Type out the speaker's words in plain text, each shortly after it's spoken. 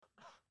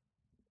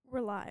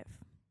We're live.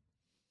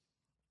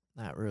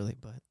 Not really,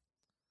 but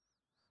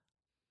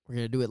we're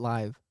going to do it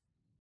live.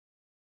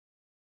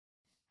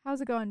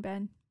 How's it going,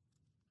 Ben?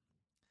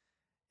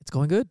 It's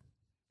going good.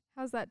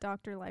 How's that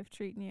doctor life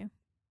treating you?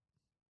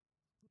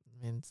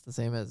 I mean, it's the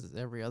same as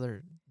every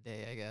other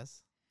day, I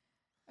guess.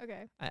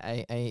 Okay.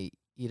 I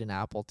eat an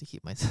apple to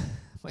keep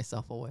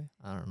myself away.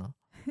 I don't know.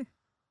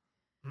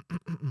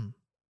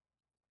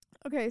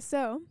 Okay,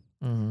 so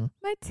Mm-hmm.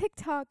 my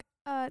TikTok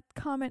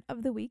comment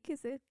of the week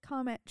is a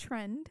comment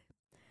trend.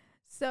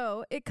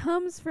 So it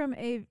comes from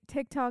a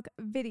TikTok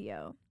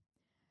video.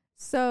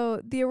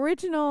 So the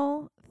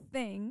original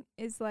thing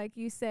is like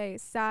you say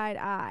side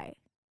eye.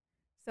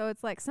 So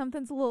it's like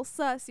something's a little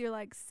sus. You're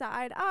like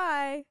side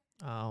eye,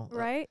 Oh,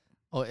 right?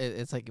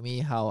 It's like me,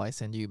 how I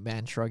send you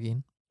man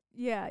shrugging.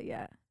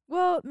 Yeah.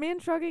 Well, man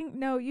shrugging.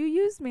 No, you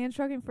use man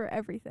shrugging for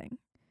everything.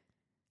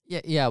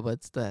 Yeah, but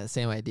it's the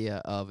same idea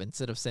of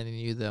instead of sending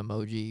you the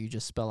emoji, you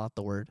just spell out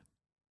the word.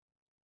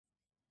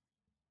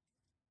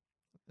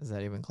 Is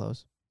that even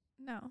close?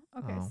 No.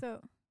 Okay, Oh.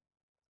 so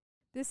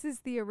this is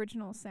the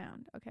original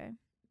sound, okay?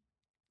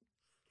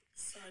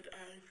 Side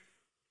eye.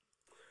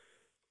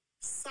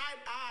 Side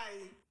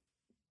eye.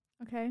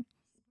 Okay?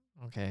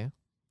 Okay.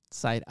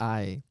 Side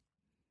eye.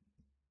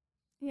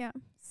 Yeah.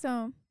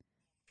 So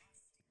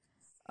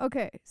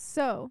okay,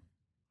 so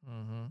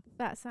Mm-hmm.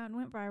 that sound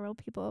went viral.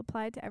 People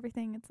applied to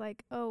everything. It's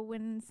like, oh,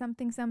 when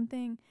something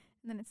and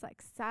then it's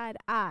like side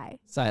eye.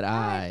 Side Side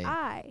eye.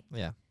 eye.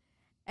 Yeah.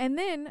 And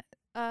then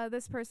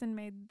this person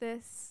made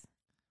this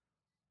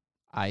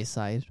Eye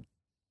side.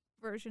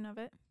 version of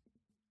it.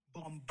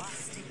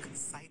 Bombastic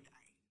side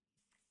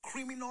eye.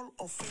 Criminal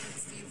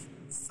offensive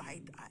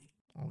side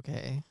eye.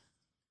 Okay.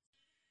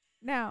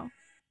 Now,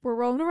 we're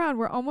rolling around.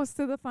 We're almost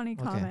to the funny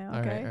comment,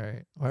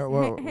 okay? All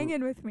right. Hang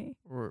in with me.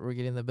 We're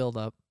getting the build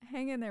up.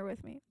 Hang in there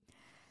with me.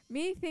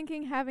 Me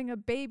thinking having a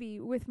baby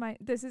with my...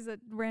 This is a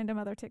random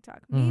other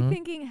TikTok. Mhm. Me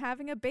thinking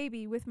having a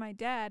baby with my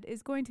dad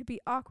is going to be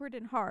awkward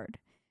and hard.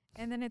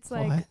 And then it's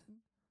like... What?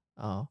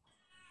 Oh.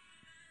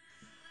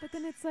 But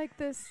then it's like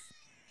this...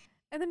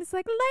 And then it's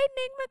like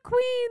Lightning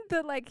McQueen.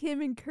 The like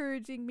him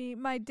encouraging me,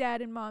 my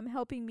dad and mom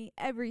helping me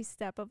every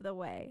step of the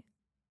way.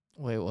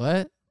 Wait,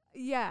 what?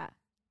 Yeah.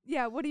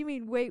 Yeah, what do you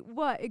mean? Wait,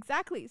 what?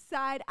 Exactly.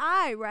 Side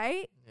eye,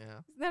 right? Yeah.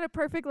 Isn't that a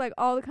perfect, like,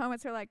 all the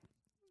comments are like,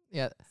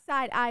 Yeah.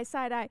 side eye,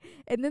 side eye.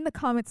 And then the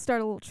comments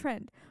start a little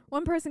trend.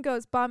 One person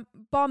goes,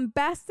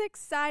 bombastic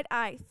side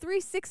eye,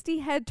 360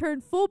 head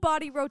turn, full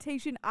body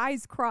rotation,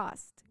 eyes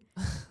crossed.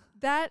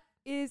 That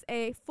is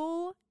a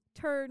full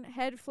turn,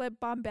 head flip,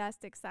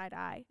 bombastic side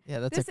eye. Yeah,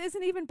 that's This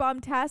isn't even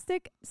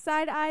bombastic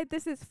side eye.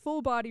 This is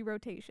full body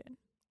rotation.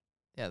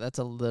 that's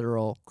a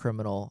literal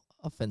criminal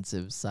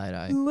offensive side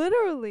eye.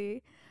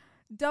 Literally.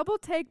 Double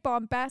take,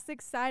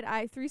 bombastic side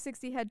eye,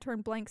 360 head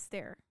turn, blank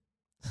stare.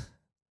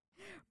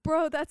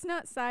 Bro, that's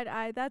not side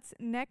eye. That's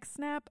neck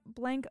snap,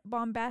 blank,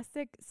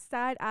 bombastic,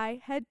 side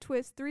eye, head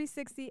twist,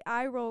 360,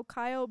 eye roll,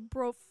 Kyle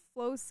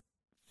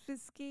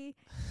Broflovski,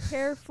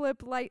 hair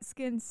flip, light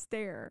skin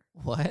stare.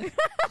 What?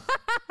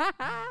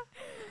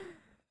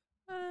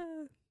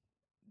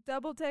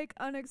 Double take,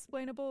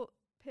 unexplainable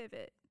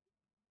pivot.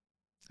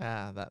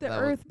 That The that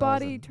earth that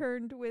body was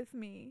turned with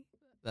me.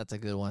 that's a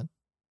good one.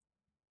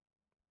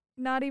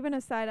 Not even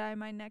a side eye.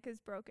 My neck is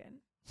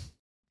broken.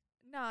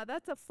 Nah,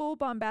 that's a full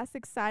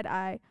bombastic side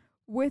eye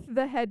with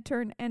the head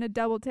turn and a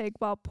double take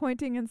while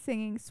pointing and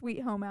singing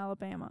Sweet Home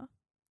Alabama.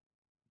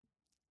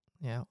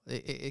 Yeah,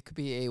 it could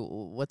be a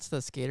what's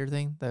the skater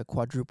thing? The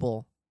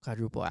quadruple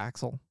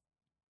axle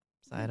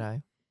side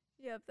eye.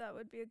 Yep, that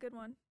would be a good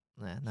one.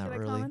 Nah, Should not I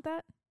really. comment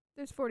that?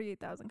 There's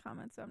 48,000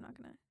 comments, so I'm not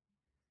going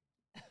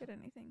to get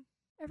anything.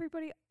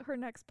 Her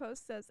next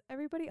post says,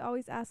 everybody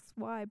always asks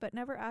why, but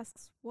never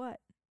asks what.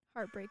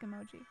 Heartbreak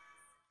emoji.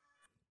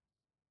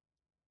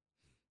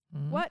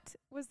 Mhm. What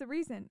was the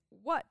reason?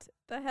 What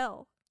the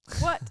hell?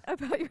 What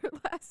about your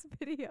last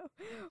video?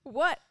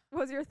 What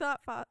was your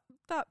thought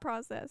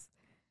process?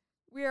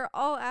 We are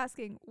all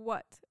asking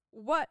what.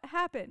 What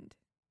happened?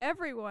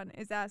 Everyone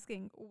is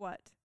asking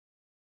what.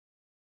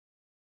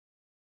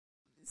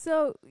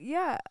 So,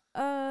 yeah,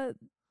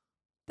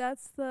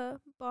 that's the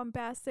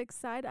bombastic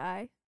side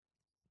eye.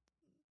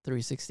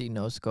 360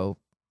 no scope.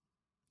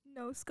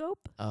 No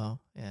scope? Oh,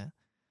 yeah.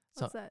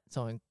 What's that?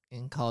 So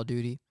in Call of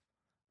Duty,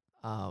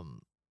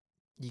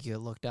 you could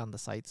look down the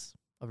sights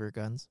of your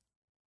guns.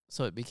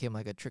 So it became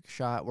like a trick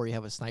shot where you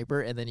have a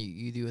sniper and then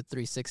you do a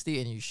 360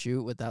 and you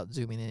shoot without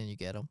zooming in and you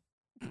get them.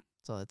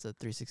 So it's a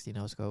 360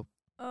 no scope.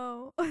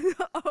 Oh,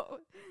 oh,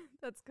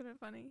 that's kind of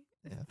funny.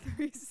 Yeah.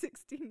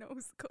 360 no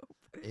scope.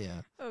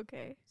 Yeah.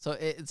 Okay. So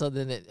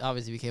then it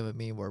obviously became a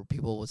meme where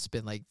people would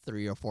spin like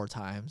 3 or 4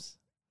 times.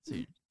 So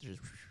you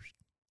just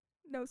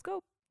No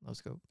scope. no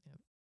scope. Yep.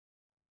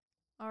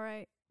 All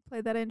right.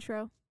 Play that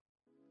intro.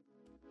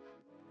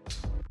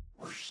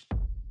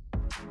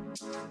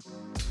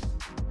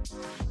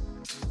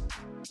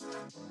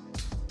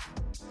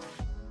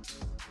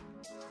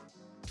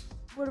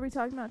 What are we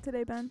talking about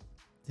today, Ben?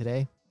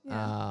 Today,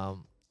 Yeah.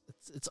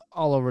 it's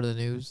all over the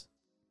news.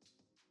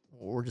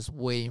 We're just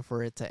waiting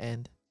for it to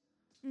end.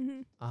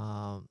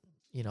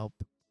 You know,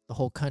 the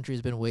whole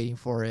country's been waiting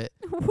for it.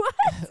 What?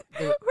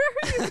 Where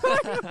are you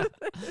going with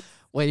this?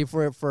 Waiting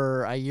for it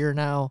for a year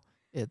now.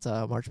 It's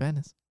March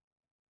Madness.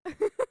 I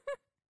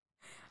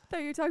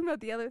thought you were talking about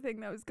the other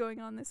thing that was going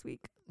on this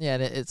week. Yeah,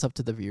 and it's up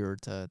to the viewer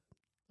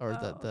or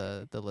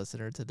Oh, the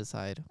listener to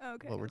decide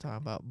Okay. what we're talking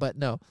about. But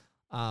no,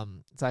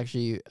 it's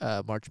actually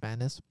March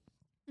Madness.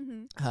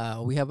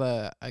 Mm-hmm. We have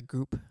a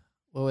group.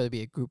 What would it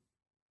be? A group?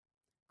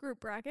 Group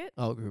bracket.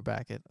 Oh, group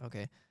bracket.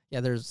 Okay.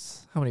 Yeah.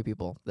 There's how many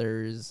people?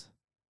 There's.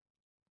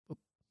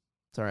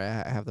 Sorry,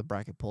 I have the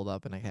bracket pulled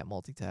up and I can't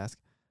multitask.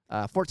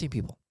 14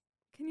 people.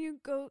 Can you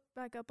go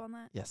back up on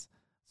that? Yes.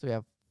 So we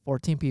have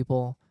 14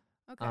 people.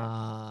 Okay.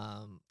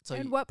 So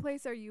and what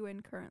place are you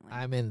in currently?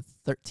 I'm in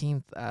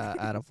 13th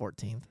out of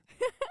 14th.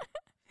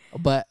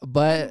 But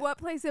And what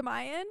place am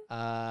I in?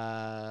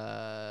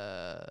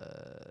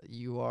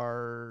 You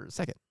are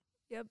second.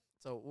 Yep.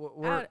 So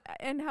we're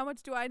And how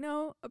much do I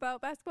know about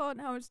basketball, and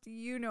how much do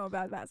you know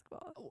about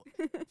basketball?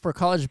 for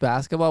college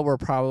basketball. I'm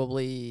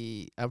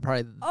probably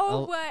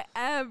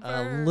Whatever.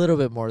 a little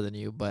bit more than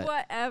you, but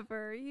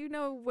Whatever. You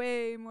know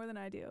way more than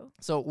I do.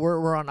 so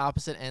we're on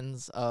opposite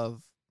ends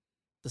of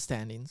the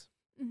standings.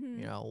 Mm-hmm.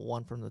 You know,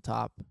 one from the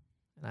top,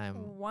 and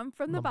I'm one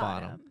from the the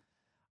bottom. bottom.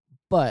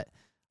 But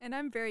And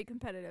I'm very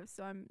competitive,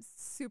 so I'm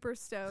super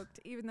stoked,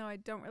 even though I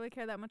don't really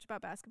care that much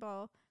about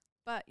basketball.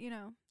 But, you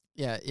know,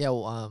 yeah.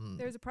 Well,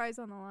 there's a prize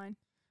on the line.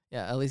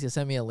 yeah. Alicia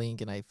sent me a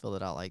link, and I filled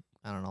it out like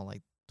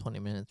 20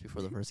 minutes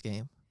before the first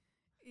game.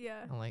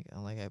 Yeah.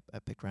 I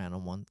picked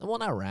random ones. Well,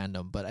 not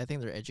random, but I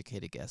think they're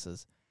educated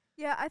guesses.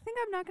 Yeah, I think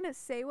I'm not going to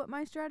say what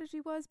my strategy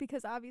was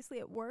because obviously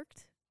it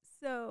worked.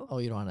 So, Oh,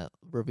 you don't want to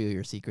reveal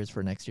your secrets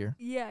for next year?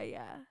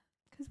 yeah.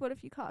 Because what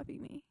if you copy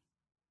me?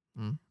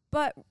 Mm.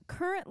 But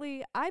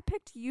currently, I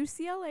picked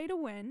UCLA to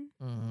win,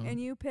 Mm-hmm. and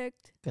you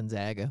picked.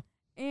 Gonzaga.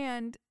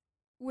 And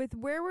with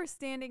where we're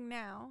standing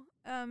now,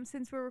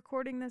 since we're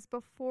recording this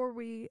before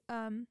we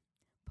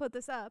put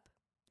this up,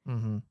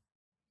 Mm-hmm.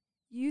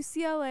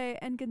 UCLA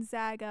and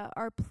Gonzaga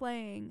are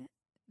playing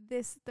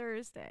this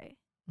Thursday.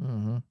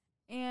 Mm-hmm.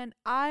 And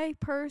I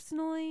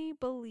personally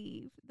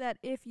believe that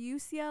if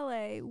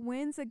UCLA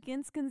wins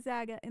against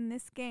Gonzaga in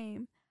this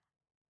game,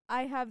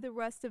 I have the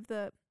rest of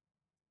the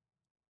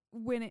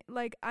winning.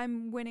 Like,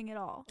 I'm winning it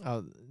all.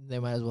 Oh, they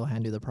might as well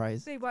hand you the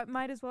prize. They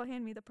might as well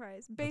hand me the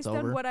prize based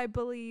over? on what I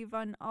believe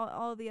on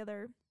all the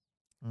other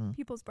Mm.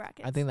 people's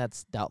brackets. I think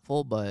that's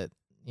doubtful, but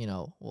you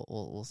know,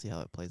 we'll see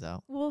how it plays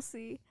out. We'll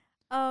see.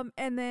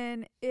 And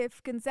then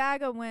if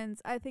Gonzaga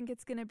wins, I think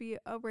it's going to be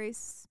a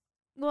race.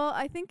 Well,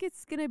 I think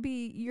it's going to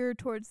be you're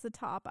towards the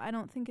top. I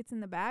don't think it's in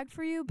the bag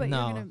for you, but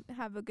No. you're going to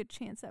have a good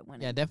chance at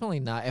winning. Yeah, definitely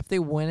not. If they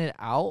win it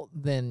out,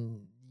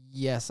 then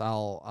yes,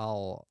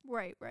 I'll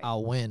Right.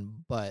 I'll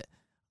win. But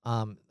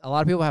a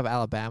lot of people have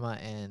Alabama,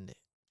 and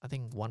I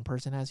think one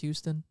person has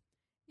Houston.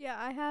 Yeah,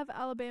 I have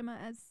Alabama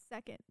as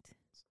second.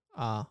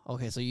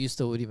 Okay, so you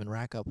still would even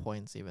rack up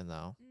points, even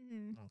though.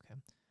 Mm-hmm. Okay,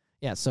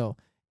 yeah. So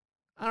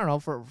I don't know.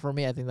 For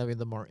me, I think that'd be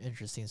the more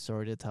interesting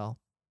story to tell.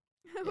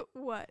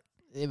 What?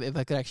 If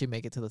I could actually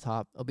make it to the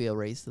top, it'll be a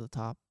race to the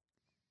top.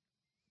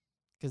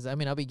 'Cause I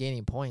mean, I'll be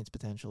gaining points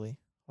potentially,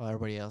 while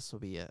everybody else will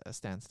be a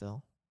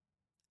standstill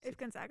If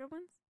Gonzaga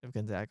wins? if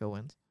Gonzaga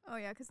wins. Oh,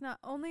 yeah, 'cause not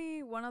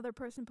only one other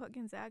person put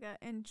Gonzaga,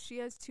 and she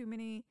has too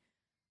many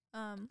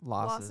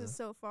losses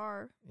so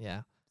far.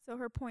 Yeah. So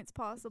her points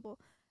possible.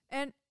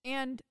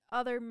 And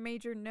other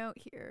major note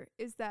here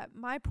is that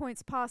my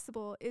points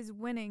possible is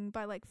winning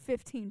by like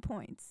 15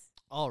 points.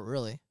 Oh,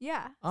 really?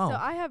 Yeah. Oh. So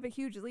I have a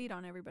huge lead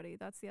on everybody.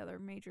 That's the other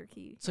major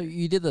key. So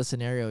you did the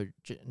scenario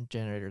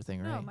generator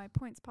thing, right? No, my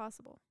points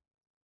possible.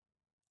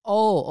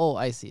 Oh,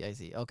 I see.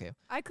 Okay.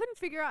 I couldn't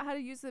figure out how to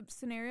use the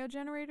scenario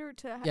generator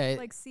to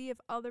Yeah, see if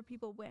other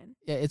people win.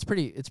 Yeah, it's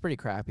pretty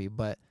crappy,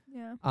 but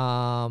Yeah.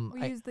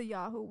 We I used the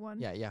Yahoo one.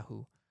 yeah,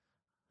 Yahoo.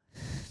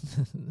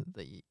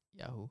 The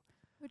Yahoo.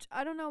 Which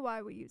I don't know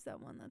why we use that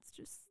one. That's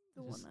just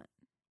the one Just- that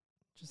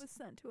just- was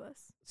sent to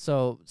us.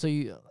 So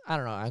you I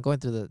don't know. I'm going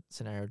through the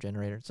scenario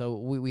generator. So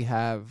we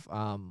have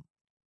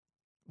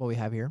what we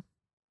have here.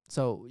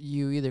 So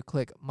you either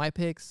click my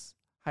picks,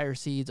 higher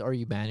seeds, or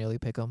you manually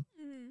pick them.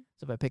 Mm-hmm.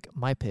 So if I pick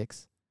my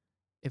picks,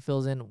 it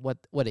fills in what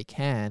it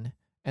can,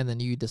 and then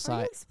you Are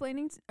decide.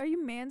 Are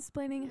you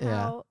mansplaining Yeah.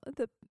 how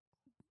the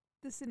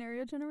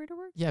scenario generator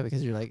works? Yeah,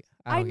 because you're like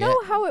I don't know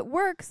get. how it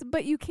works,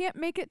 but you can't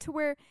make it to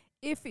where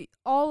if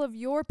all of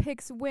your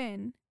picks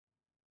win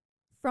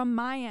from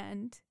my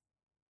end,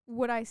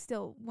 would I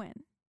still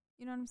win?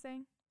 You know what I'm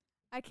saying?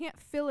 I can't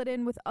fill it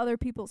in with other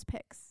people's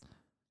picks.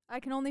 I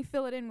can only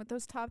fill it in with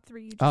those top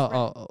three you just read.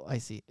 Oh, I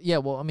see. Yeah,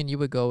 well, I mean, you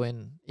would go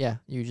in. Yeah,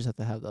 you just have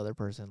to have the other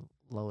person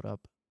load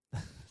up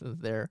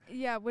there.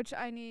 Yeah, which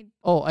I need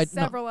Oh, I no.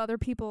 several other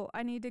people.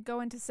 I need to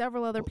go into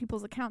several other Wh-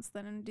 people's accounts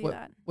then and do Wh-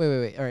 that.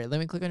 Wait. All right, let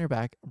me click on your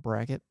back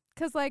bracket.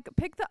 'Cause like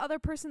pick the other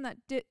person that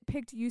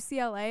picked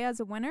UCLA as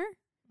a winner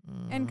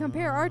and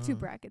compare our two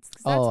brackets.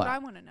 'Cause that's Oh, what I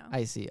want to know.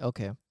 I see.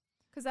 Okay.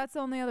 'Cause that's the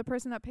only other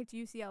person that picked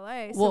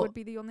UCLA, so Well- it would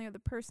be the only other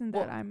person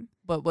that well- I'm.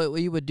 But what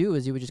you would do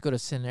is you would just go to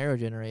scenario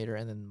generator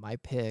and then my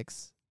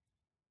picks,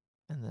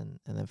 and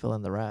then fill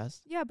in the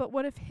rest. Yeah, but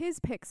what if his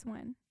picks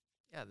win?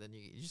 Yeah, then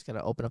you just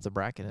gotta open up the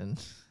bracket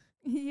and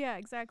Yeah,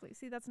 exactly.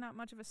 See, that's not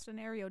much of a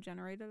scenario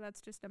generator.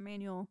 That's just a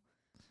manual.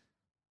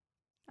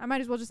 I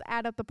might as well just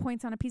add up the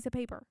points on a piece of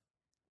paper.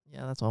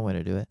 yeah, that's one way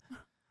to do it.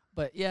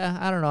 But yeah,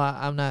 I don't know.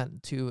 I'm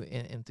not too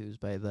enthused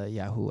by the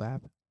Yahoo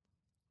app,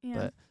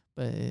 Yeah.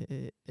 but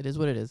it is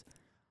what it is.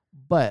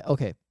 But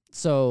okay,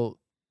 so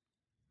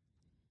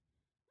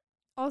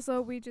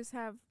Also, we just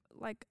have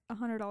like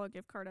 $100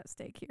 gift card at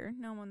stake here.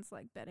 No one's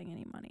like betting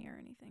any money or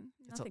anything.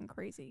 It's a- Nothing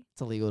crazy.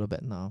 it's illegal to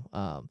bet now.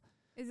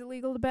 Is it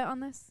legal to bet on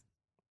this?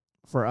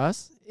 For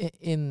us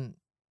in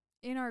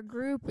In our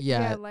group,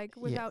 Yeah, like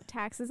yeah. without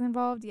taxes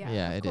involved, yeah,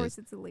 Yeah, of it course is.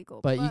 it's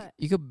illegal. but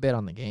you could bet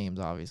on the games,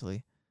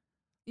 obviously.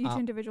 each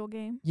individual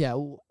game. Yeah,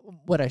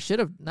 what I should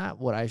have not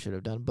what I should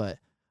have done, but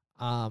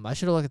I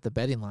should have looked at the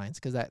betting lines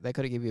because that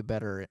could have given you a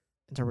better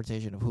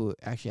interpretation of who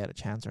actually had a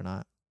chance or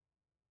not.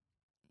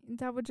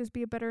 That would just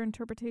be a better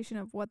interpretation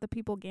of what the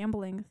people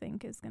gambling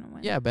think is going to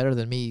win. Yeah, better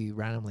than me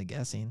randomly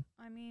guessing.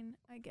 I mean,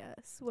 I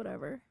guess,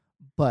 whatever.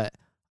 But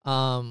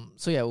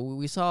so yeah,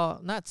 we saw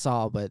not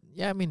saw, but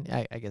yeah, I mean,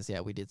 I guess yeah,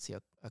 we did see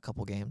a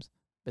couple games,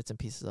 bits and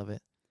pieces of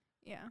it.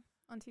 Yeah,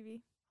 on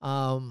TV.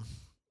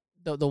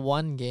 The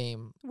one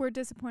game, We're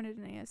disappointed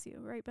in ASU,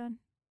 right, Ben?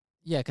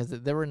 yeah, because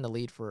they were in the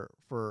lead for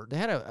they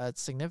had a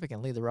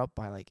significant lead. They were up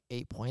by like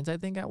 8 points, I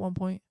think, at one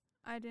point.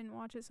 I didn't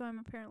watch it, so I'm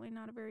apparently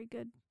not a very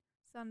good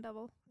Sun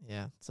Devil.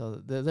 Yeah, so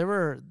they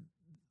were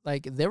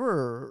like they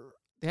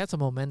had some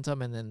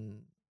momentum, and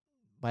then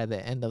by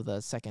the end of the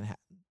second half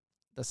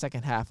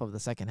of the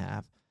second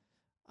half,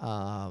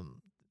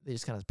 they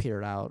just kind of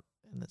petered out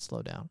and it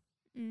slowed down.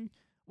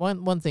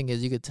 One thing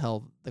is you could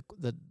tell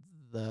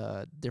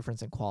the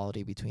difference in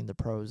quality between the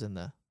pros and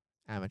the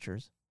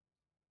amateurs.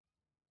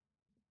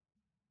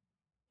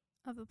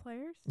 Of the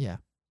players? Yeah,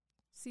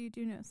 So you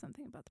do know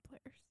something about the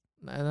players.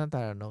 not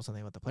that I know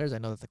something about the players. I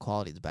know that the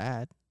quality is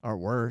bad or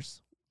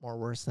worse, more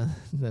worse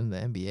than the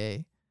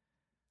NBA.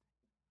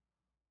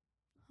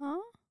 Huh?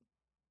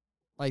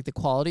 Like the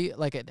quality,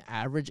 like an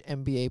average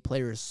NBA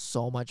player is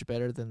so much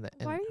better than the.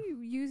 Why are you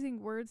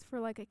using words for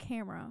like a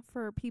camera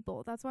for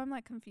people? That's why I'm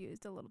like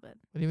confused a little bit.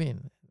 What do you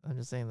mean? I'm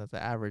just saying that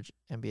the average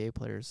NBA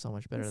player is so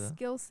much better The than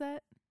skill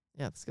set?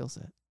 the skill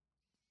set,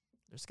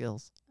 their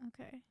skills.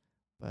 Okay.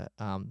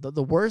 But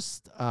the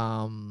worst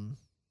one,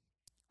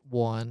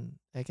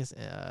 I guess,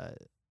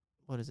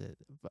 what is it?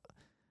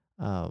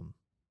 Can't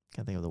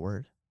think of the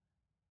word.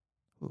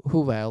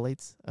 Who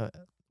violates?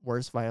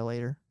 Worst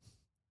violator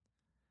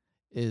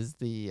is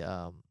the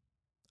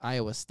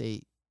Iowa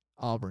State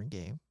Auburn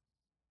game.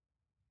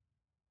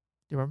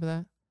 Do you remember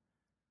that?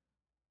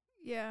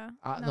 Yeah.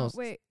 No,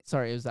 Wait.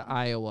 Sorry, it was the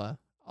Iowa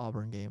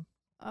Auburn game.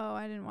 Oh,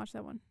 I didn't watch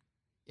that one.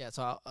 Yeah,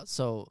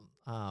 so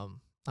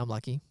I'm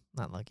lucky,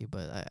 not lucky,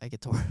 but I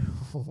get to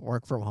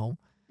work from home.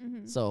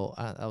 Mm-hmm. So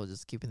I was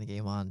just keeping the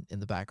game on in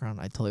the background.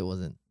 I totally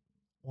wasn't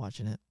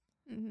watching it.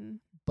 Mm-hmm.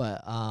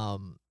 But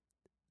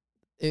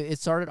it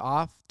started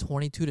off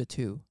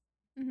 22-2,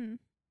 Mm-hmm.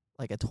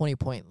 like a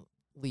 20-point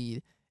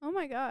lead, Oh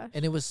my gosh.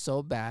 and it was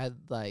so bad.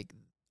 Like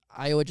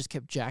Iowa just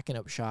kept jacking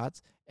up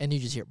shots, and you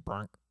just hear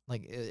brunk,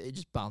 like it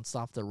just bounced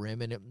off the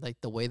rim, and it, like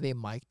the way they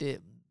mic'd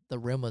it, the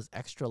rim was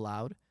extra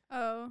loud,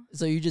 Oh.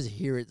 so you just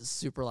hear it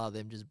super loud.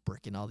 Them just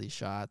bricking all these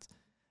shots,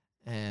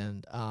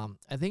 and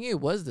I think it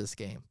was this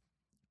game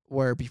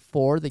where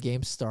before the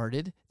game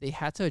started, they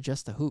had to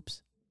adjust the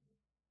hoops.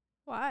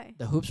 Why?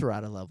 The hoops were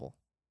out of level.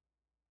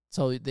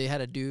 So they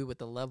had a dude with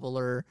the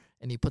leveler,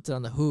 and he puts it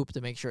on the hoop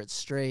to make sure it's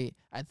straight.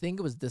 I think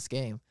it was this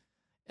game.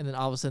 And then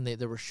all of a sudden,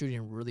 they were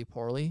shooting really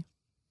poorly.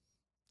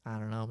 I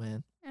don't know,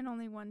 man. And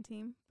only one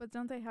team. But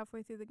don't they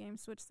halfway through the game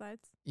switch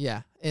sides?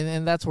 Yeah,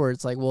 and that's where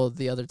it's like, well,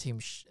 the other team,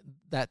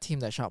 that team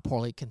that shot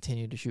poorly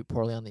continued to shoot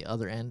poorly on the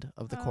other end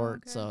of the Oh,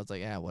 court. okay. So it's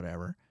like, yeah,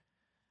 whatever.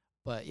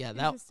 But yeah,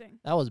 that Interesting.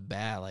 was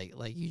bad. Like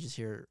you just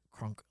hear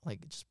crunk,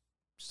 like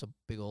just a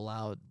big old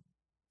loud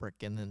brick,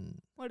 and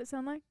then What'd it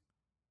sound like?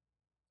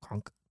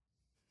 crunk,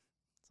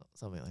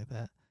 something like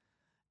that.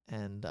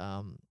 And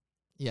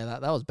yeah,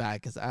 that was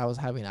bad because I was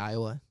having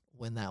Iowa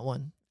win that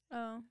one,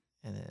 Oh.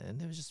 and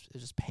it was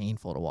just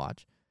painful to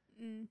watch.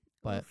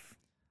 But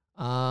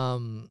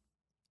Oof.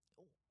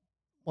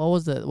 what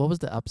was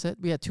the upset?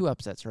 We had two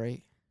upsets,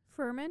 right?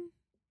 Furman?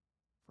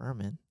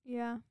 Furman.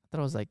 Yeah. I thought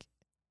it was like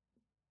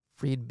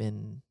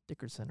Friedman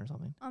Dickerson or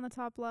something. On the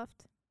top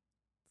left.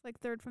 It's like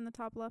third from the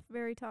top left.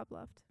 Very top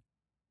left.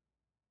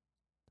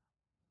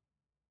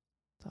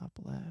 Top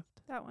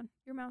left. That one.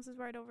 Your mouse is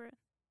right over it.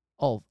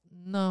 Oh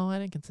no, I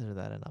didn't consider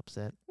that an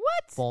upset.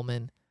 What?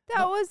 Fulman. That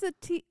No. was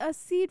a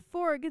seed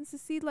 4 against a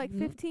seed like N-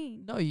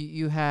 15. No,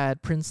 you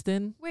had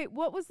Princeton Wait,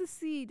 what was the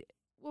seed?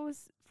 What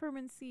was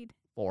Furman's seed?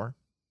 4.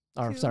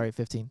 Or 2? sorry,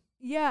 15.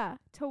 Yeah.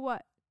 To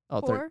what?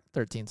 Oh, 4?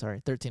 13. Sorry,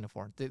 13-4.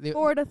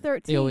 4 to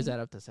 13. They always add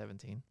up to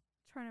 17.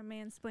 Trying to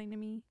mansplain to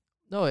me.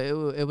 No,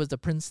 it was the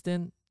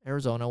Princeton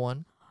Arizona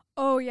one.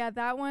 Oh yeah,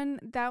 that one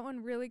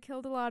really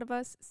killed a lot of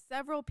us.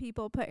 Several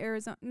people put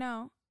Arizona.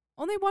 No,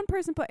 Only one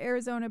person put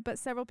Arizona, but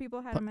several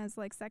people had But- him as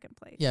like second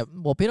place. Yeah,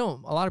 well,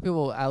 a lot of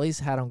people at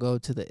least had him go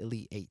to the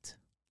Elite Eight,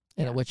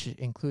 Yeah. and which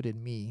included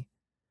me.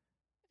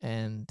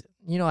 And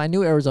I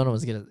knew Arizona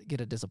was gonna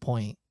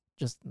disappoint,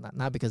 just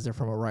not because they're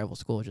from a rival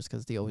school, just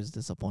because they always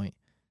disappoint.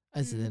 I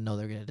just Mm. didn't know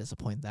they're gonna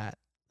disappoint that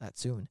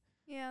soon.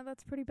 Yeah,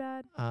 that's pretty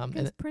bad. And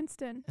Against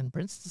Princeton.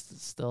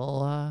 Princeton's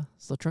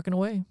still trucking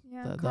away.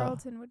 Yeah, the-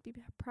 Carlton would be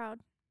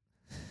proud.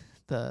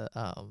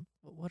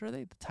 What are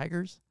they? The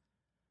Tigers.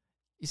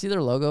 You see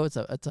their logo? It's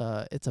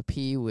a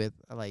P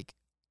with like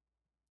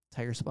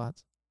tiger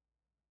spots.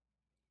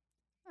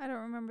 I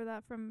don't remember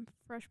that from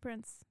Fresh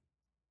Prince.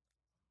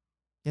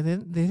 Yeah, they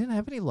didn't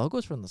have any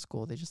logos from the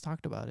school. They just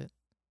talked about it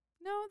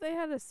No, they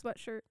had a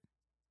sweatshirt.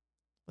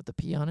 with the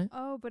P on it.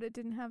 Oh, but it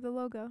didn't have the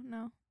logo.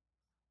 No.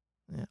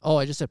 Yeah. Oh,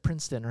 I just said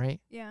Princeton, right?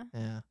 Yeah.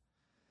 Yeah.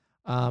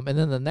 And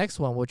then the next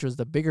one, which was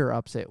the bigger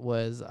upset,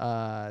 was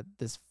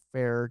this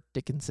Fair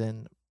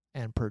Dickinson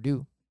and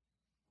Purdue.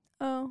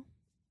 Oh,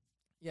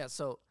 Yeah.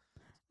 So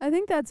I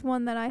think that's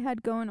one that I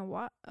had going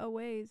a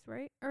ways,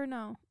 right? Or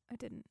no, I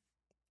didn't.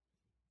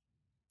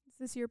 Is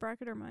this your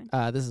bracket or mine?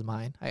 this is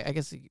mine. I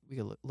guess we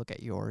could look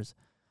at yours.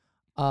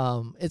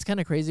 It's kind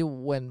of crazy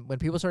when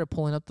people started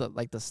pulling up the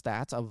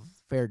stats of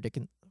Fair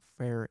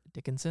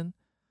Dickinson.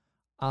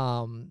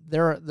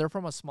 They're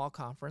from a small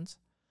conference,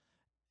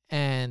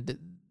 and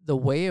the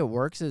way it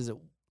works is,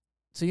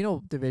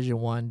 so Division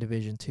 1,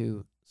 Division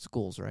 2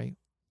 schools, right?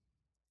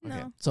 Okay.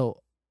 No.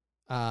 So,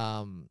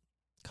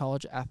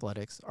 college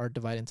athletics are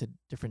divided into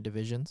different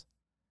divisions.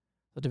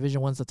 So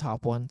Division 1's the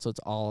top one, so it's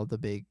all the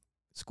big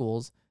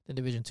schools. Then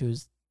Division 2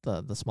 is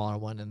the smaller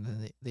one, and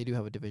then they do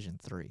have a Division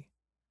 3.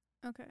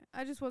 Okay.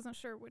 I just wasn't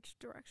sure which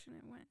direction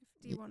it went.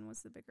 If D1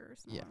 was the bigger or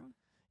smaller one.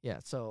 Yeah.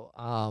 So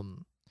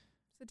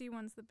So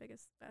D1's the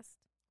biggest, best.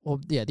 well,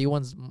 yeah,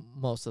 D1's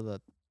most of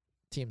the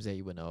teams that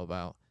you would know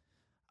about.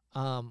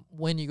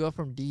 When you go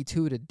from D2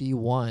 to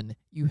D1,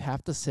 you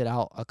have to sit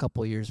out a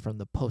couple years from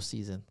the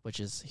postseason, which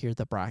is here's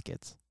the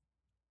brackets.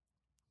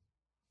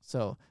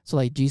 So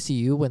like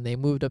GCU, when they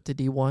moved up to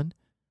D1,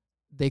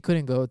 they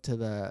couldn't go to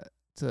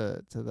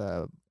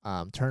the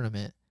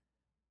tournament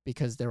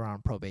because they were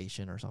on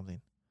probation or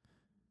something.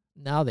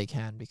 Now they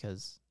can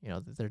because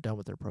they're done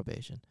with their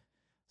probation.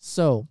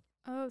 So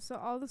Oh, so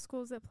all the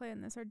schools that play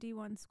in this are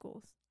D1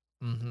 schools.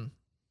 mm-hmm.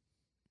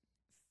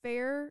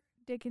 Fair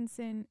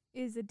Dickinson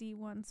is a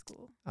D1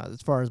 school.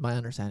 As far as my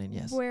understanding,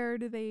 yes. Where are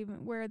they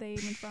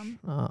even from?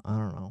 I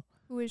don't know.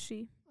 Who is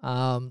she?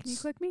 Can Can you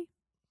click me?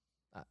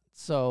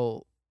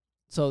 So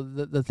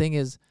the thing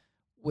is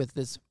with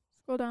this.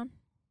 Scroll down.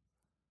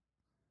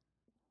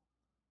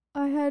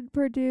 I had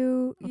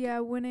Purdue, Okay.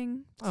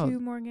 winning Oh. 2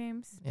 more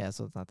games. Yeah,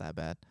 so it's not that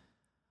bad.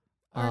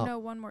 Or no,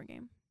 1 more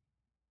game.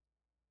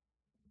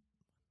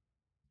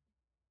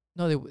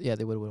 No, they would have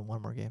won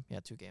one more game. Yeah,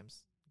 2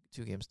 games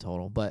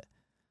total. But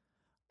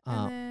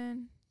And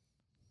then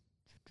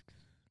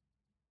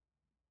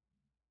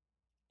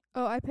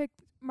I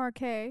picked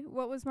Marquette.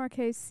 What was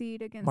Marquette's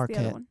seed against the other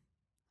Marquette. one?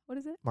 What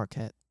is it?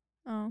 Marquette.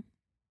 Oh.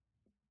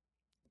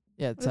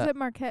 Yeah, What is it,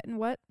 Marquette and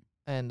what?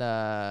 and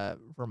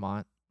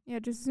Vermont. Yeah,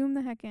 just zoom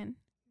the heck in.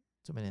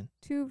 Zooming in.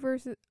 2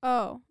 versus...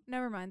 Oh,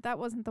 never mind. That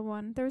wasn't the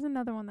one. There was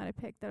another one that I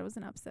picked that was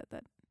an upset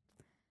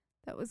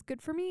that was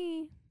good for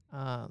me.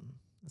 Let's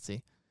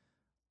see.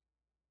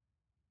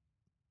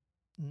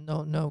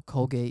 No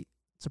Colgate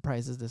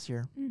surprises this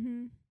year.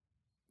 Mm-hmm.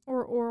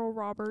 Or Oral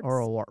Roberts.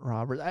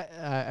 Roberts.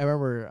 I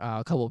remember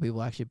a couple of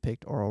people actually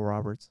picked Oral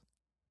Roberts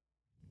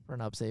for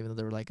an upset, even though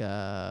they were like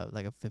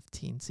a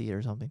 15 seed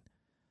or something.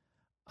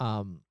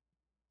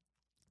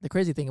 The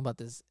crazy thing about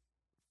this,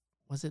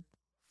 was it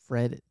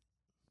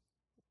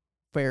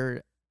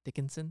Fair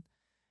Dickinson,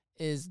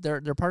 is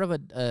they're part of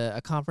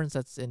a conference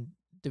that's in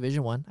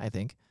Division 1, I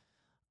think.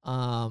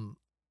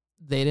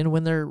 They didn't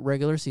win their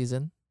regular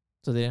season,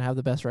 so they didn't have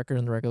the best record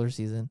in the regular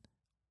season,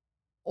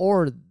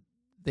 or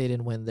they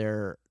didn't win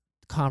their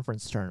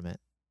conference tournament.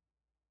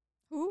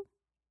 Who?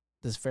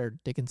 This Fair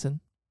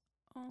Dickinson.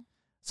 Oh.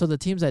 So the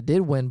teams that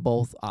did win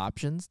both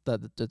options,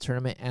 the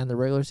tournament and the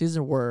regular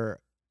season, were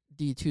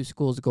D2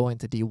 schools going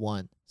to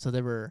D1. So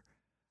they were,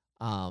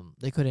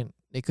 they couldn't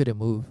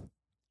move.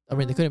 I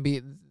mean,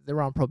 they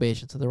were on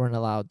probation, so they weren't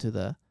allowed to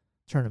the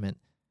tournament.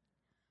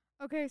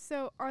 Okay,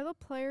 so are the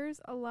players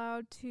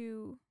allowed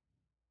to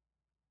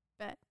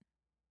bet?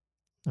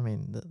 I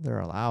mean, they're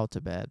allowed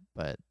to bet,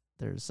 but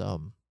there's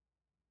some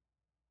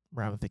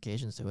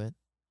ramifications to it.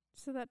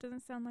 So that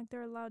doesn't sound like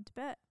they're allowed to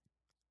bet.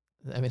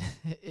 I mean,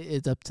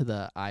 it's up to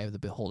the eye of the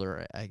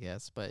beholder, I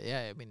guess. But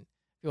yeah, I mean,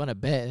 if you want to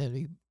bet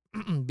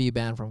and be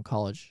banned from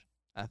college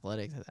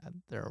athletics,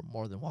 they're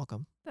more than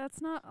welcome.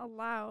 That's not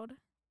allowed.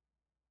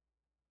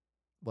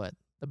 What,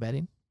 the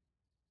betting?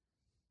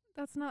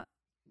 That's not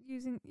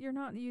you're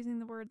not using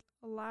the word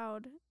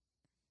allowed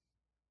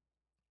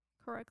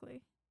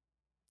correctly.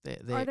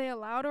 Are they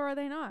allowed or are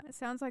they not? It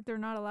sounds like they're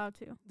not allowed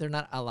to. They're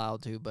not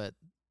allowed to, but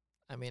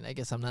I mean, I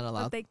guess I'm not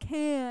allowed. But they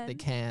can. They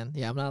can.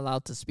 Yeah, I'm not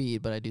allowed to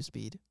speed, but I do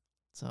speed.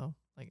 So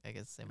Like I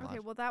guess same Okay,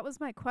 logic. well, that was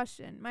my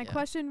question. My Yeah.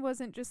 question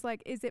wasn't just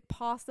like, is it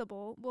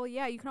possible? Well,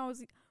 yeah, you can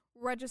always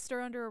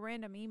register under a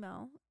random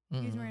email,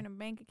 use a Mhm. random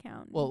bank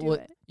account, and Well, do what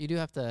it. you do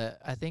have to,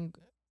 I think,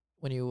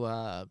 when you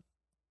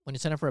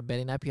sign up for a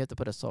betting app, you have to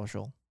put a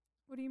social.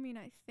 What do you mean,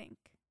 I think?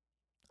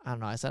 I don't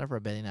know. I signed up for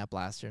a betting app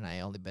last year, and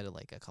I only betted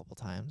like a couple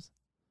times,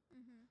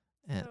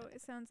 Mm-hmm. and So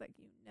it sounds like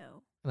you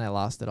know. I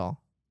lost it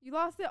all. You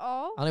lost it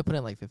all? I only put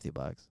in like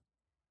 $50.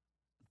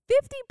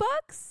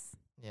 $50?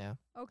 Yeah.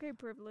 Okay,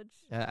 privilege.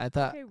 Yeah. I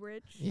thought. Okay,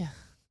 rich. Yeah.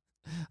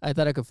 I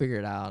thought I could figure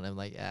it out, and I'm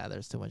like, yeah,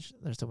 there's too much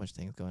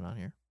things going on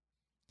here.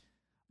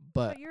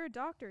 But But you're a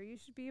doctor. You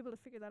should be able to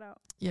figure that out.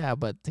 yeah,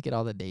 but to get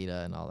all the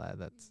data and all that,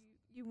 that's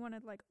You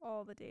wanted like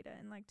all the data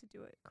and like to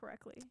do it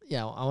correctly.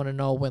 yeah. I want to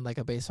know when like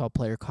a baseball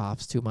player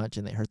coughs too much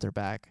and they hurt their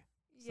back.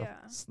 Yeah.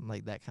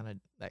 Like that kind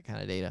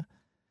of data.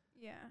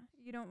 Yeah.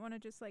 You don't want to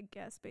just like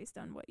guess based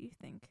on what you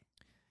think.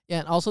 Yeah,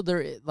 and also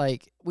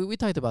like we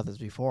talked about this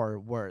before,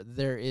 where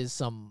there is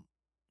some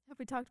Have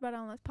we talked about it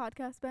on this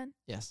podcast, Ben?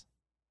 yes.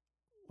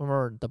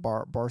 Remember the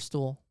bar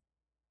stool,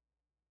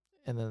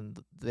 and then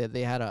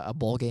they had a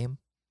bowl game,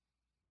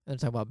 and they're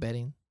talking about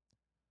betting.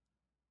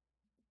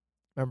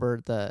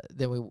 Remember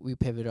then we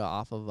pivoted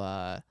off of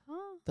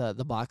Huh?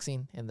 the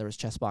boxing, and there was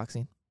chess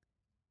boxing.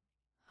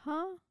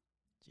 Huh?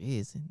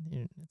 Jeez,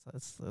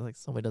 it's like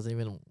somebody doesn't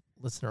even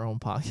listen to our own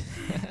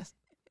podcast.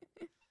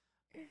 I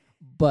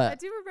But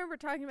do remember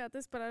talking about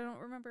this, but I don't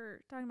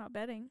remember talking about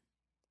betting.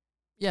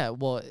 yeah,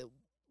 well,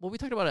 we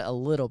talked about it a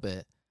little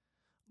bit,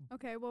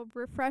 Okay, well,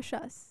 refresh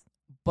us.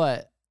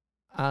 but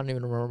I don't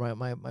even remember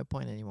my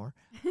point anymore.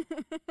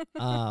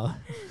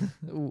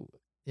 Ooh,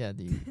 yeah,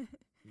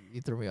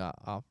 you threw me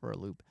off for a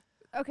loop.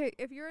 Okay,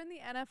 if you're in the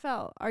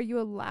NFL, are you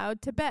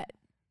allowed to bet?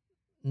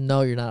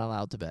 No, you're not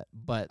allowed to bet,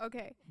 but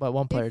Okay.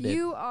 one player If did.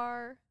 you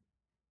are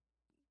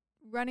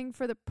running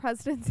for the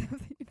presidency of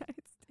the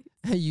United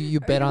States, you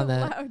are bet you on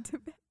that. allowed to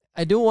bet?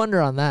 I do wonder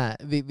on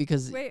that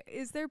because Wait,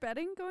 is there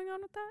betting going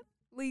on with that?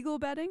 Legal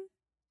betting?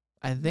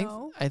 I think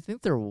No. I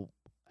think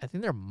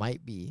there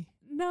might be.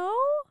 No?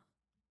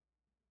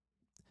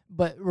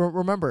 But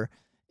remember,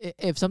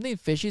 if something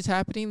fishy is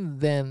happening,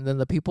 then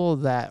the people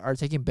that are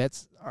taking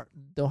bets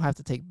don't have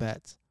to take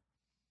bets.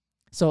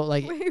 So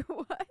like Wait,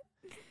 what?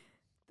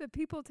 The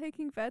people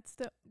taking bets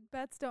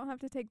don't have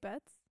to take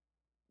bets?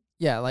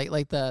 yeah,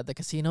 like the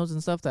casinos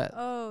and stuff that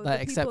Oh, that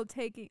the accept people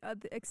taking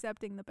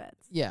accepting the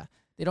bets. yeah,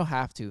 they don't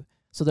have to.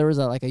 So there was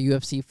a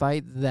UFC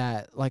fight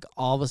that like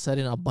all of a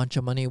sudden a bunch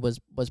of money was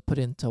put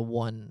into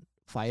one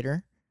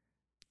fighter,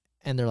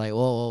 and they're like,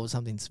 whoa,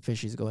 something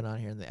fishy's going on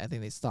here, and I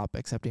think they stopped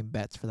accepting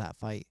bets for that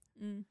fight.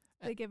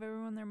 They give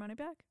everyone their money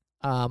back?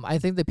 I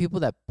think the people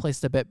that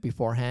placed the bet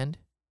beforehand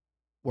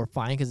were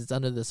fine because it's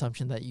under the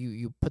assumption that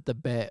you put the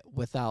bet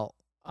without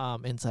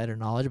insider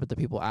knowledge, but the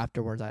people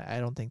afterwards, I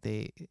don't think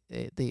they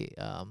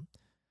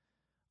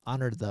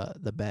honored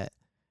the bet.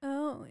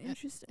 Oh,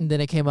 interesting. And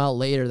then it came out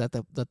later that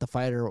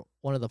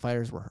one of the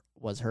fighters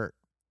was hurt.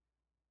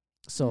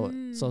 So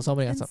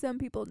somebody got and some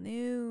people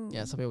knew.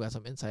 some people got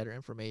some insider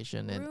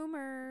information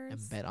Rumors.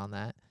 and bet on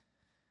that.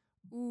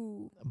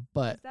 Ooh.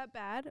 But Is that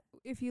bad?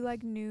 If you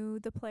like knew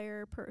the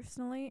player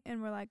personally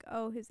and were like,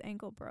 oh, his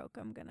ankle broke,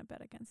 I'm gonna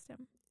bet against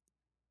him.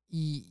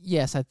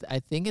 yes, I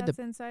think That's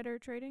insider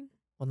trading?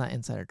 well, not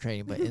insider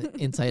trading, but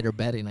insider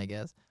betting, I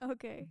guess.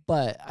 Okay.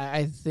 But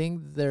I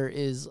think there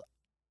is.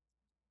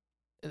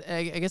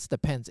 I guess it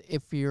depends.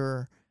 If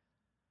you're,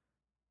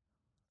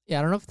 I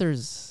don't know if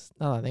there's.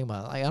 Now that I think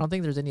about it, like, I don't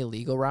think there's any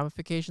legal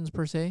ramifications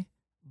per se.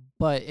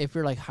 But if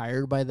you're like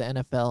hired by the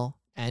NFL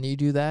and you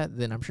do that,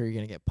 then I'm sure you're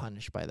gonna get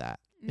punished by that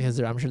because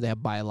I'm sure they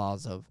have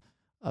bylaws of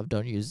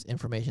don't use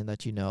information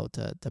that you know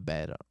to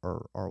bet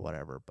or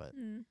whatever. But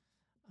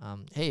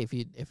hey,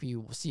 if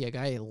you see a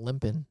guy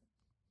limping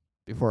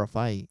before a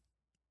fight,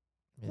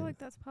 I feel like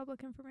that's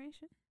public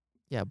information.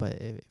 yeah,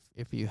 but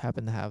if you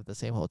happen to have the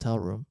same hotel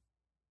room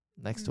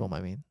next to him,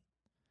 I mean,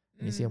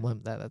 and you see him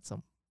limp, that's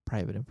some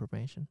private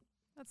information.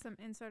 That's some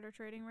insider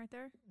trading right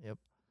there. Yep.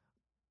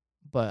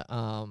 But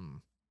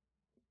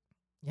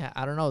yeah,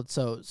 I don't know.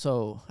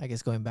 So I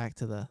guess going back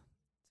to the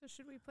So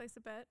should we place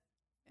a bet?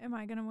 Am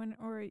I gonna win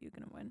or are you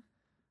gonna win?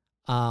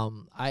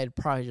 I'd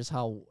probably just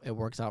how it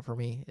works out for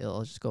me,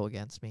 it'll just go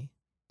against me.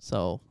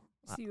 So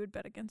So you would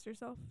bet against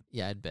yourself?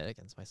 yeah, I'd bet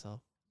against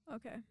myself.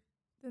 Okay.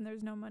 Then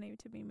there's no money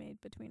to be made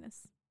between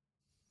us.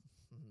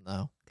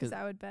 No, Because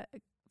I would bet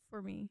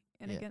for me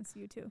and Yeah. against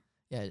you too.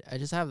 yeah, I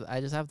just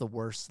have the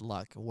worst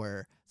luck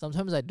where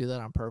sometimes I do that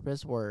on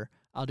purpose where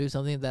I'll do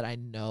something that I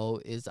know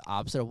is the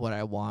opposite of what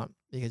I want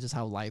because just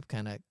how life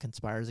kind of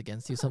conspires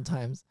against you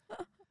sometimes.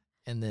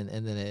 And then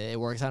it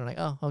works out. I'm like,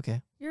 oh,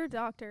 okay. You're a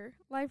doctor.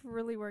 Life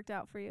really worked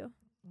out for you.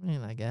 I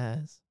mean, I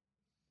guess.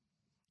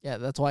 Yeah,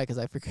 that's why, because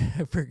I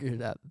figured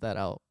that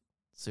out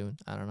soon.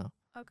 I don't know.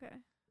 Okay.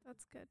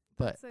 That's good.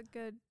 But- That's a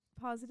good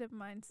positive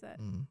mindset.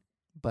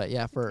 But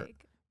yeah, to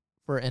take.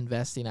 for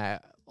investing, I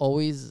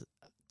always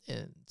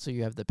so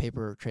you have the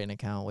paper trading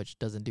account which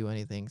doesn't do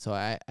anything. So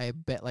I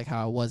bet like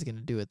how I was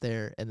gonna do it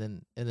there, and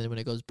then when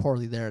it goes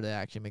poorly there, they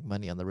actually make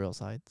money on the real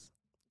sides.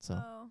 So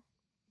Oh.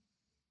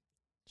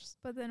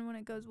 But then when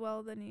it goes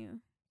well, then you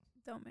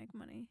don't make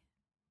money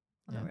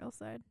on Yeah. the real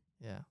side.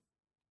 Yeah.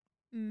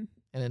 Mm.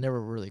 And it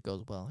never really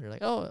goes well. You're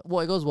like, oh, well,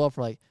 it goes well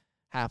for like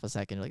half a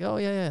second. You're like, oh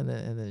yeah, and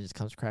then it just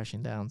comes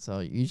crashing down. So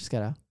you just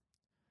gotta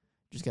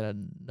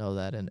know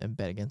that and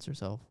bet against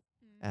yourself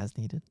as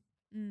needed.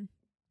 Mm.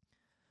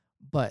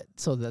 But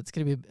so that's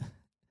gonna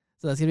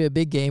be a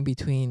big game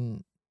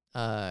between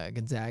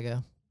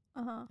Gonzaga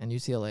Uh-huh. and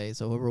UCLA.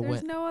 So whoever There's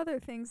wins, no other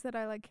things that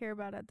I like care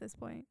about at this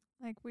point.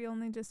 Like we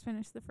only just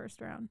finished the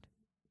first round.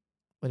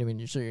 what do you mean?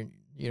 You're sure you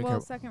don't Well,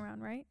 care? second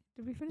round, right?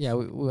 Did we finish? Yeah,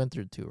 we went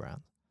through 2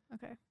 rounds.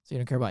 Okay. So you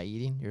don't care about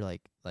eating? You're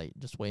like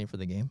just waiting for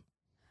the game.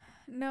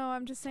 No,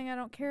 I'm just saying I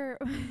don't care.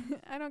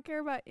 I don't care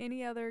about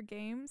any other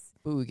games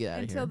Food, get out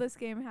of until here. this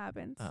game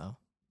happens. Oh,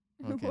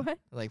 okay. What?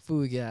 Like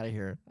food, get out of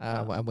here.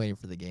 Oh. I'm waiting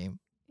for the game.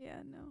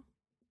 Yeah, no.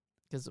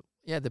 'Cause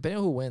yeah, depending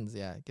on who wins,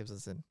 yeah, it gives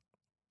us an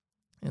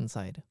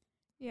insight.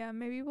 Yeah,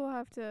 maybe we'll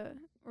have to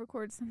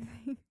record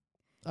something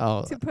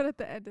Oh, to put at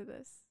the end of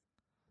this.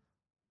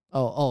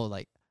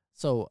 like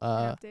so.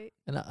 An update.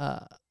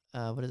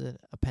 And what is it?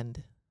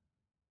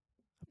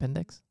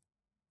 Appendix?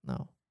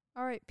 No.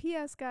 All right.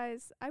 P.S.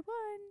 Guys, I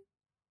won.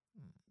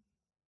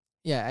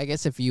 Yeah, I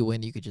guess if you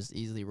win, you could just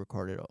easily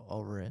record it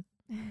over it.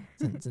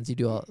 since you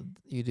do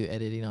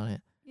editing on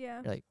it.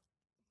 Yeah. You're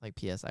like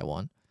P.S. I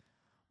won.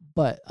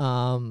 But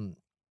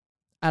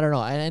I don't know.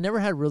 I never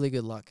had really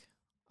good luck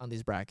on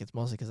these brackets,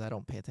 mostly 'cause I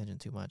don't pay attention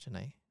too much and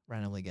I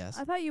randomly guess.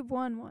 I thought you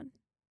won one.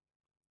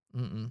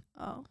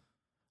 Oh.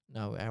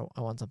 No,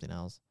 I want something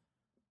else.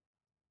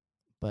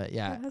 But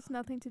yeah, That has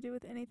nothing to do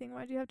with anything.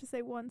 Why'd you have to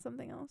say won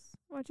something else?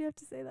 Why'd you have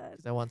to say that?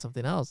 'cause I want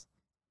something else.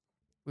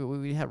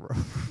 We have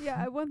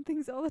Yeah, I won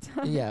things all the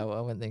time. yeah,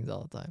 I want things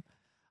all the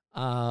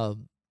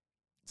time.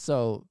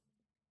 So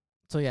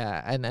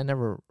yeah,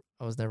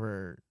 I was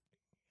never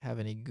have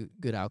any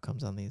good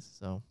outcomes on these.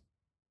 So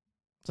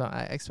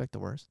I expect the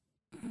worst.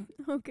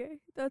 Okay.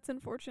 That's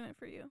unfortunate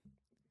for you.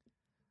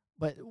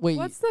 But wait,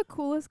 What's the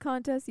coolest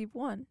contest you've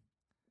won?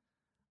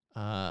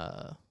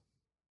 I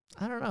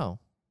don't know.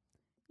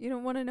 You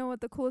don't want to know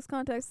what the coolest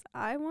contest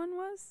I won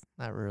was?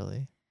 Not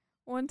really.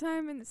 One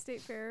time in the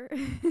state fair,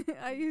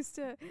 I used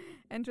to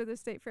enter the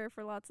state fair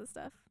for lots of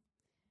stuff.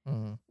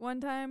 Mm-hmm. One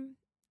time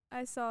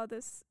I saw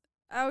this.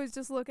 I always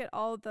just look at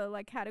all the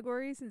like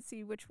categories and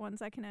see which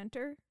ones I can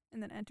enter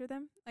and then enter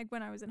them. Like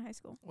when I was in high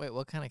school. Wait,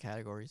 what kind of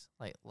categories?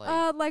 Like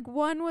Like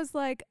one was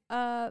like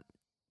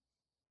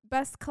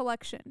best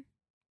collection.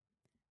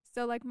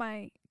 So like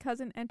my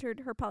cousin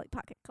entered her Polly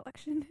Pocket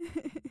collection.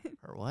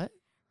 or what?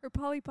 Her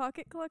Polly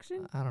Pocket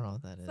collection. I don't know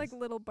what that It's is. like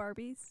little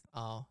Barbies.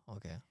 Oh,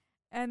 okay.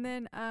 And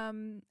then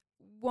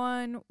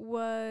one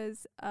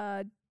was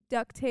a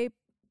duct tape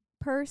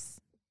purse,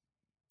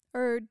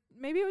 or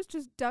maybe it was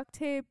just duct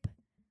tape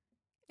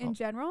in Oh.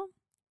 general.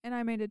 And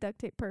I made a duct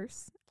tape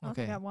purse. I don't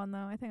think Okay. I won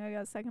though. I think I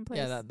got second place.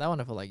 Yeah, that one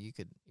I feel like you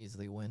could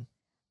easily win.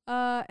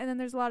 And then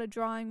there's a lot of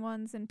drawing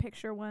ones and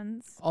picture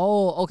ones.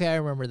 Oh, okay, I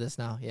remember this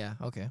now. Yeah,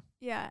 okay.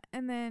 Yeah,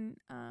 and then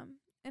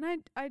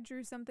and I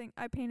drew something.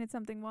 I painted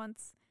something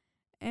once,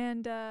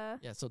 and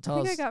Yeah, so I tell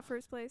think us I got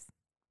first place.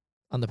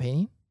 on the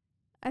painting.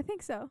 I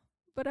think so,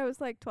 but I was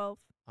like 12.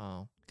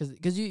 Oh,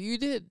 'cause you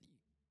did.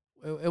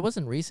 It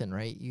wasn't recent,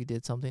 right? You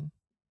did something.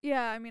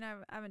 Yeah, I mean I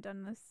haven't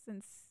done this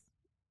since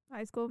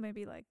high school.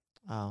 Maybe like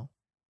Oh,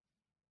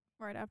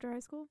 right after high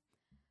school.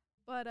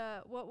 But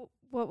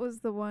what was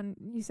the one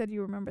you said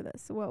you remember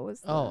this? So what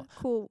was the Oh.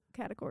 cool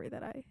category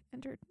that I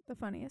entered? The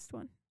funniest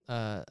one?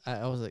 I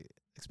was like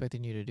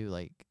expecting you to do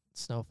like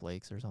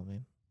snowflakes or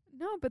something.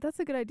 No, but that's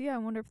a good idea. I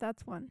wonder if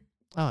that's one.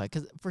 Oh,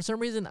 'cause for some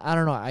reason I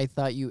don't know. I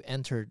thought you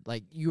entered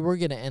like you were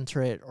gonna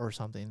enter it or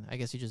something. I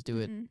guess you just do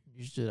it. Mm-mm.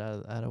 You just do it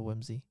out of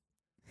whimsy.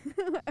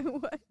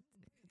 What?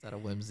 It's out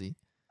of whimsy.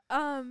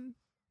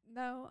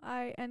 No,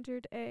 I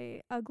entered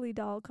a ugly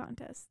doll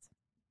contest.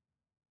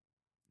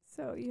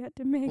 So you had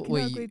to make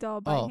Wait, an ugly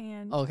doll by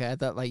hand. Okay, I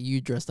thought like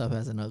you dressed up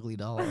as an ugly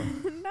doll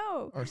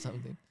No. or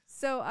something.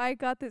 So I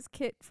got this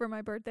kit for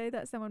my birthday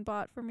that someone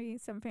bought for me,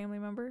 some family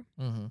member,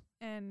 Mm-hmm.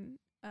 and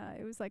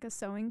it was like a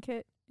sewing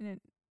kit, and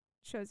it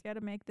shows you how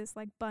to make this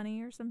like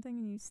bunny or something,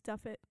 and you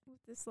stuff it with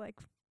this like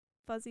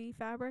fuzzy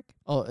fabric.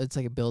 Oh, it's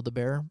like a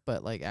Build-A-Bear,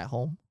 but like at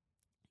home.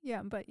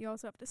 Yeah, but you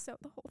also have to sew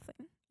the whole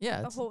thing.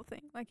 Yeah. The It's, whole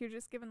thing. Like you're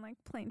just given like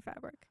plain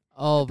fabric.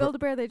 oh, but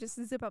Build-A-Bear, they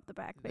just zip up the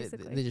back they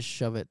basically. just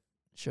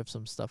shove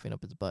some stuffing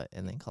up its butt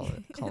and then call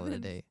it a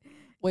day.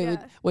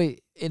 Yeah.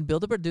 Wait. In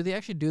Build-A-Bear, do they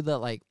actually do that?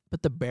 Like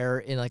put the bear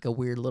in like a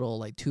weird little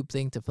like tube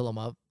thing to fill him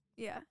up?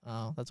 Yeah.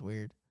 Oh, that's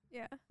weird.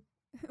 Yeah.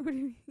 What do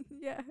you mean?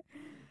 Yeah.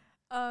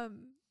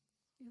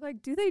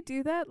 Like, do they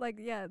do that? Like,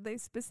 yeah, they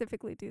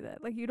specifically do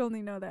that. Like, you'd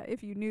only know that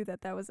if you knew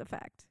that that was a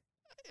fact.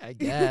 I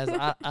guess.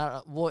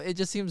 Well, it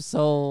just seems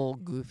so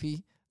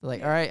goofy. Like,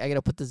 Yeah. all right, I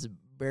gotta put this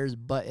bear's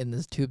butt in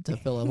this tube to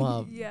fill him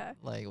up. Yeah.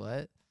 Like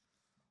what?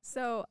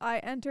 So I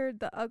entered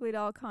the ugly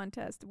doll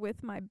contest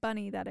with my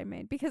bunny that I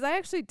made, because I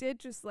actually did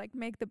just like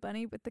make the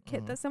bunny with the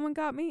kit Mhm. that someone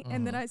got me,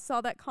 and then Mhm. I saw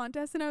that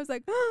contest and I was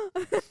like,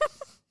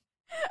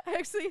 I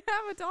actually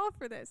have a doll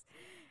for this.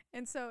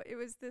 And so it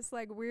was this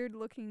like weird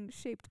looking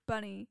shaped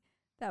bunny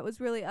that was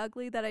really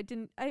ugly that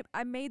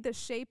I made the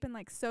shape and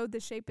like sewed the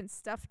shape and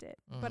stuffed it,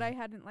 but I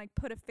hadn't like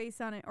put a face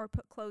on it or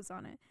put clothes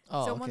on it.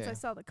 Oh, so okay. once I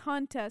saw the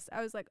contest,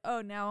 I was like,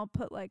 oh, now I'll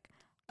put like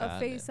a Got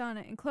face it. on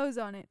it and clothes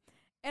on it.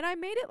 And I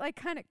made it like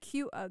kind of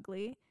cute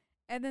ugly.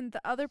 And then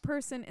the other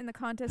person in the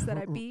contest that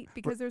I beat,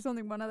 because there's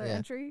only one other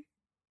entry,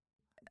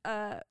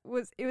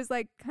 was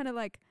like kind of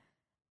like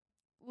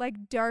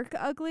dark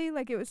ugly,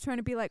 like it was trying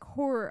to be like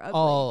horror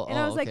ugly. And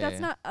I was like, that's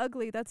not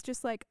ugly, that's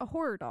just like a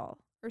horror doll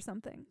or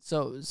something.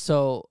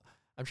 So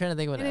I'm trying to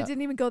think of and it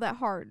didn't even go that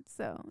hard,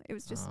 so it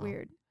was just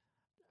weird.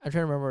 I'm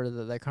trying to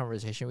remember that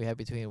conversation we had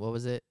between, what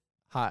was it?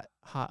 Hot,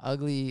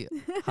 ugly,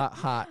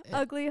 hot.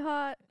 Ugly,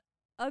 hot,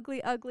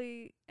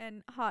 ugly,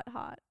 and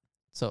hot.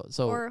 So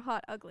or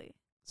hot, ugly.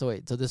 So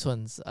wait, so this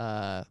one's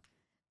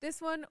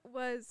This one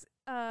was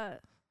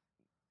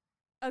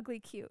ugly,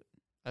 cute.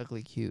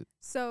 Ugly, cute.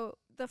 So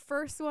the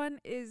first one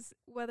is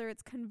whether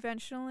it's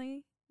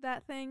conventionally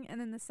that thing, and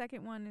then the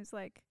second one is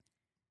like,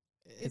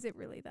 is it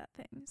really that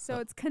thing? So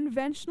it's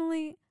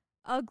conventionally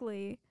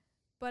ugly,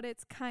 but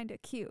it's kind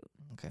of cute.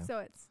 Okay. So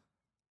it's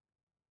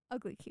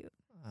ugly, cute.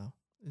 Oh.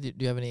 Do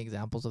you have any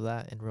examples of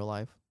that in real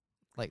life?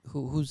 Like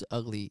who's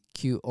ugly,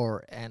 cute,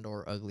 or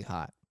ugly,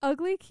 hot?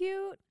 Ugly,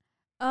 cute.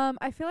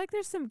 I feel like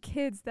there's some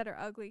kids that are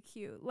ugly,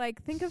 cute.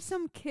 Like think of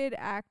some kid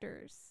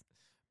actors.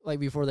 Like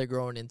before they're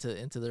growing into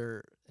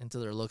their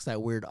looks,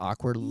 that weird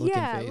awkward looking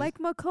face. Yeah, like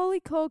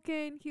Macaulay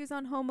Culkin. He was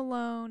on Home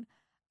Alone.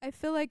 I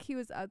feel like he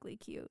was ugly,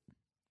 cute.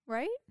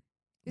 Right?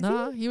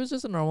 Nah, he was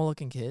just a normal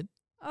looking kid.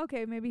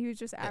 Okay, maybe he was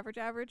just average.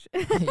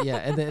 Yeah,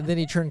 and then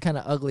he turned kind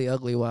of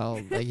ugly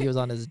while like he was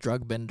on his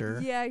drug bender.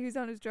 Yeah, he was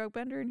on his drug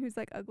bender and he was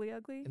like ugly.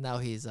 And now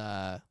he's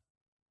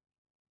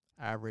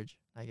average,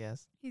 I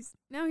guess. He's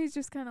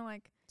just kind of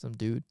like some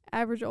dude.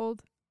 Average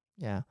old.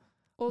 Yeah.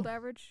 Old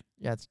average.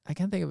 Yeah, I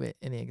can't think of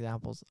any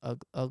examples.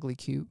 Ugly,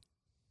 cute.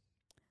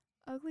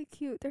 Ugly,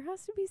 cute. There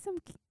has to be some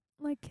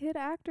like kid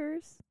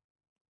actors.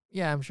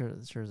 Yeah, I'm sure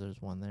there's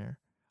one there.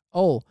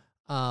 Oh,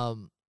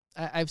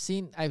 I've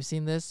seen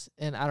this,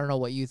 and I don't know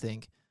what you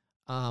think.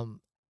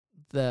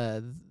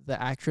 The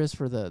actress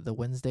for the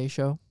Wednesday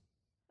show.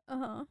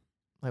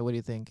 Like, what do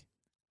you think?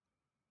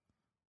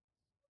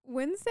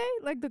 Wednesday,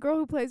 like the girl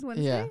who plays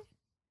Wednesday.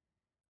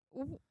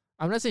 Yeah.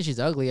 I'm not saying she's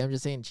ugly. I'm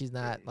just saying she's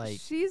not like.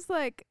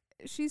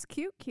 She's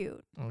cute.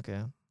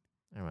 Okay.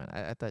 Never mind.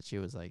 I thought she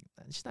was like,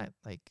 she's not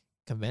like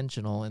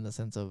conventional in the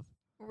sense of.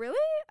 Really?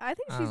 I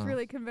think she's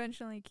really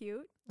conventionally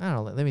cute. I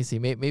don't know. Let me see.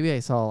 Maybe I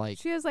saw like.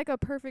 She has like a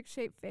perfect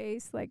shaped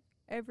face. Like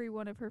every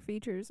one of her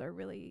features are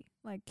really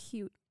like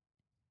cute.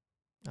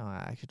 Oh,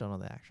 I actually don't know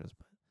the actress,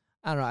 but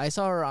I don't know. I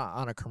saw her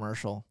on a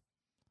commercial,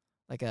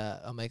 like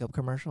a makeup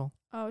commercial.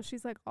 Oh,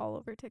 she's like all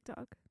over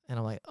TikTok. And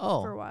I'm like,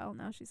 oh. For a while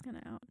now, she's kind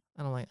of out.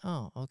 And I'm like,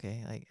 oh,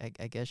 okay.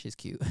 I guess she's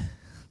cute.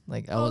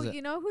 Like,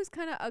 you know who's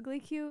kind of ugly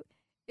cute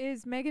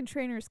is Meghan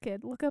Trainor's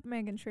kid. Look up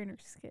Meghan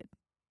Trainor's kid.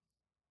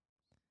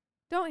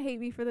 Don't hate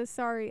me for this.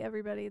 Sorry,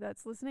 everybody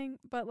that's listening.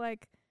 But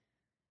like,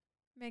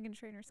 Meghan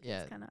Trainor's kid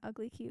is kind of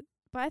ugly cute.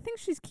 But I think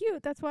she's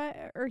cute. That's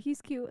why, or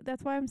he's cute.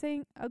 That's why I'm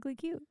saying ugly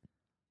cute.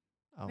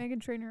 Oh.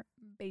 Meghan Trainor,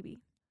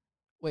 baby.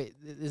 Wait,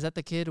 is that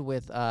the kid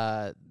with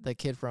the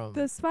kid from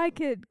the Spy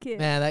Kid?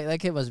 Man, that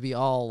kid must be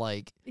all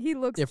like. He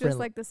looks just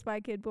like the Spy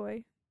Kid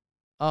boy.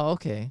 Oh,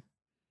 okay.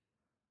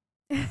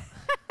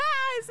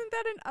 Isn't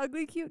that an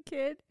ugly cute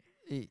kid?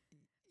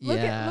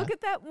 Yeah. Look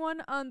at that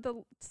one on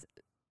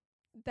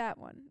that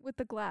one with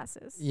the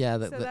glasses. Yeah.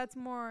 So that's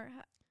more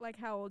like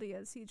how old he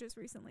is. He just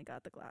recently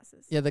got the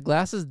glasses. Yeah, the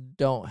glasses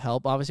don't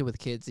help. Obviously, with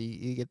kids,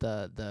 you get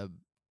the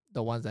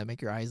ones that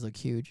make your eyes look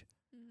huge.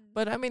 Mm-hmm.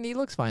 But I mean, he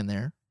looks fine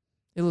there.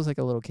 He looks like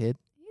a little kid.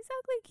 He's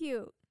ugly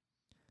cute.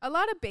 A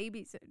lot of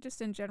babies,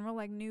 just in general,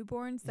 like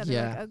newborns that are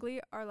like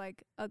ugly, are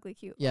like ugly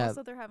cute. Yeah.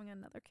 Also, they're having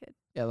another kid.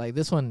 Yeah, like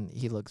this one,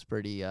 he looks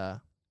pretty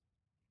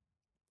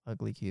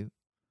ugly cute.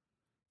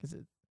 'Cause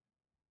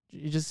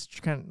you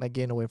just kind of like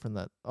getting away from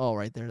that. Oh,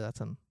 right there, that's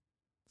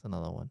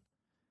another one.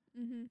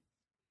 Mhm.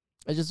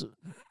 It's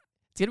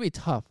gonna be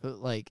tough.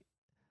 Like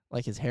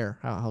his hair.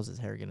 How's his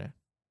hair gonna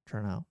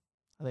turn out?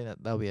 I think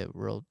that'll be a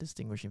real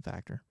distinguishing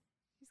factor.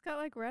 He's got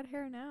like red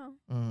hair now.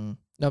 Mm.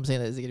 No, I'm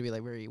saying that is it gonna be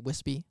like very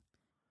wispy?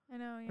 I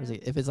know. Yeah. Or is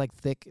if it's like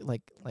thick,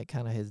 like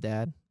kind of his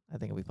dad, I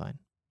think it'll be fine.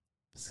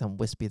 Some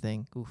wispy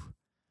thing. Oof.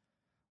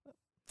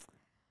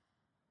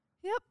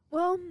 Yep.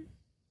 Well,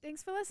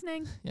 thanks for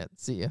listening. Yeah.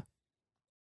 See ya.